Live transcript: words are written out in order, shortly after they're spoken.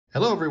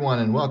Hello everyone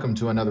and welcome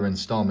to another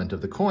installment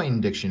of the Coin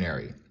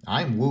Dictionary.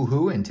 I'm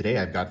WooWho and today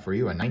I've got for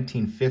you a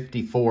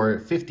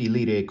 1954 50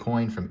 lire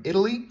coin from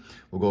Italy.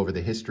 We'll go over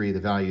the history, the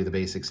value, the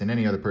basics, and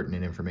any other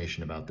pertinent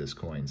information about this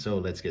coin. So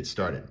let's get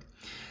started.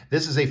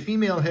 This is a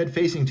female head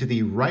facing to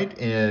the right,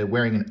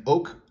 wearing an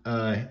oak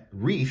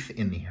wreath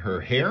in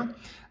her hair.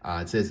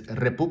 It says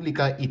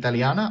Repubblica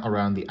Italiana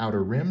around the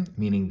outer rim,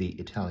 meaning the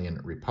Italian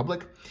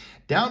Republic.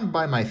 Down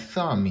by my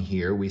thumb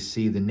here, we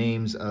see the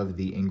names of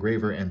the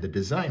engraver and the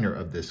designer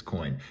of this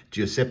coin,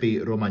 Giuseppe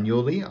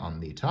Romagnoli on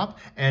the top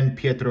and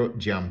Pietro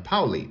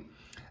Giampaoli.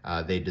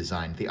 They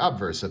designed the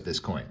obverse of this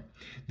coin.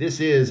 This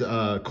is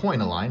a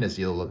coin align, as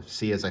you'll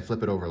see as I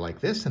flip it over like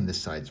this, and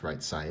this side's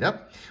right side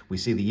up. We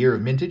see the year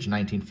of mintage,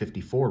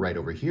 1954, right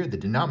over here. The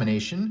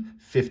denomination,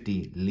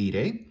 50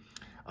 lire.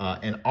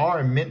 And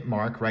our mint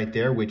mark right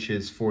there, which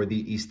is for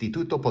the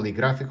Istituto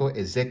Poligrafico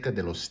e Zecca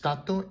dello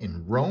Stato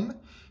in Rome.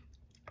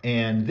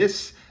 And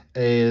this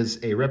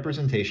is a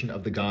representation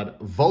of the god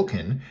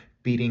Vulcan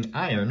beating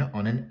iron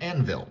on an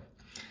anvil.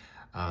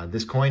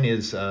 This coin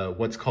is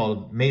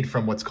made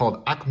from what's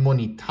called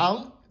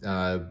acmonital,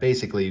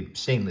 basically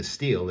stainless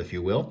steel, if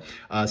you will.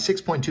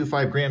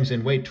 6.25 grams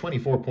in weight,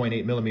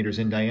 24.8 millimeters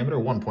in diameter,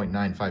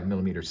 1.95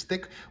 millimeters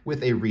thick,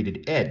 with a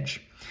reeded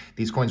edge.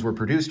 These coins were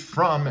produced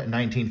from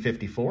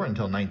 1954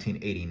 until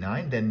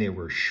 1989. Then they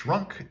were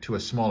shrunk to a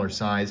smaller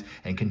size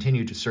and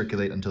continued to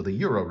circulate until the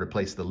euro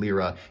replaced the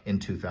lira in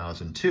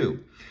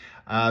 2002.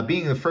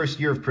 Being the first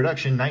year of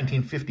production,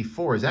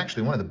 1954 is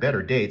actually one of the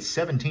better dates.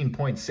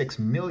 17.6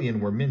 million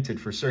were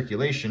minted for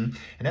circulation,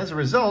 and as a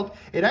result,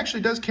 it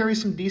actually does carry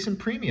some decent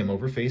premium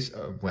over face,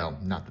 well,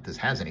 not that this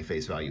has any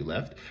face value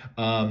left.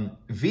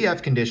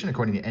 VF condition,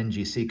 according to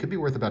NGC, could be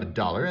worth about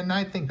 $1, and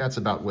I think that's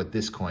about what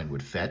this coin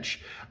would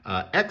fetch.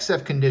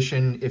 XF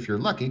condition, if you're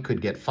lucky,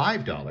 could get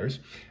 $5.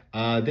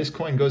 This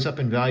coin goes up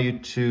in value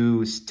to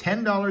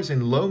 $10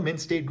 in low mint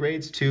state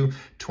grades to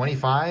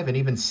 $25 and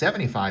even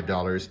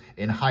 $75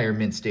 in higher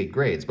mint state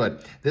grades.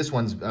 But this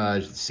one's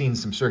seen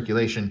some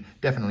circulation,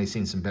 definitely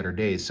seen some better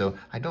days, so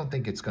I don't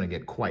think it's going to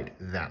get quite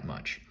that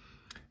much.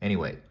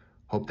 Anyway,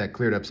 hope that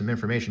cleared up some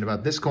information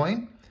about this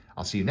coin.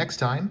 I'll see you next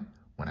time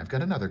when I've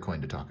got another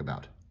coin to talk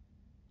about.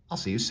 I'll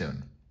see you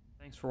soon.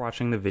 Thanks for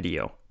watching the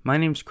video. My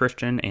name's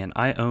Christian and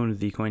I own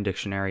The Coin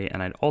Dictionary,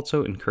 and I'd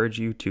also encourage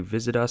you to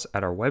visit us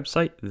at our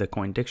website,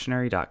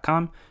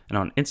 thecoindictionary.com, and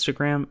on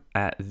Instagram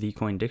at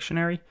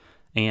thecoindictionary.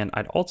 And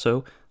I'd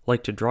also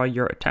like to draw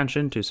your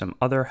attention to some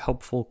other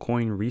helpful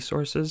coin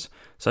resources,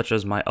 such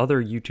as my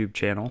other YouTube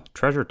channel,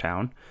 Treasure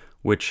Town,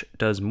 which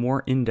does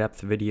more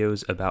in-depth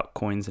videos about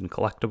coins and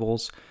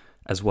collectibles,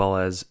 as well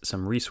as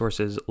some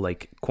resources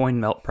like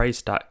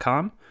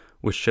coinmeltprice.com,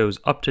 which shows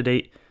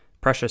up-to-date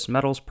precious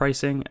metals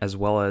pricing, as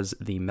well as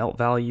the melt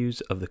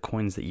values of the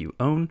coins that you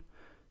own.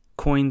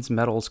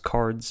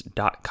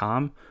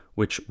 Coinsmetalscards.com,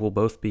 which will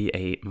both be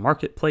a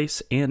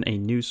marketplace and a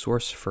news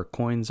source for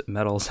coins,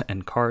 metals,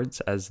 and cards,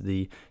 as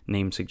the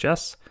name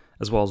suggests,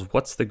 as well as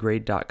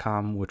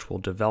whatsthegrade.com, which will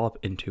develop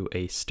into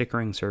a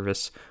stickering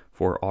service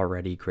for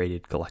already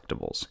graded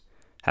collectibles.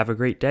 Have a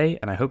great day,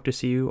 and I hope to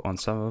see you on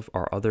some of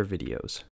our other videos.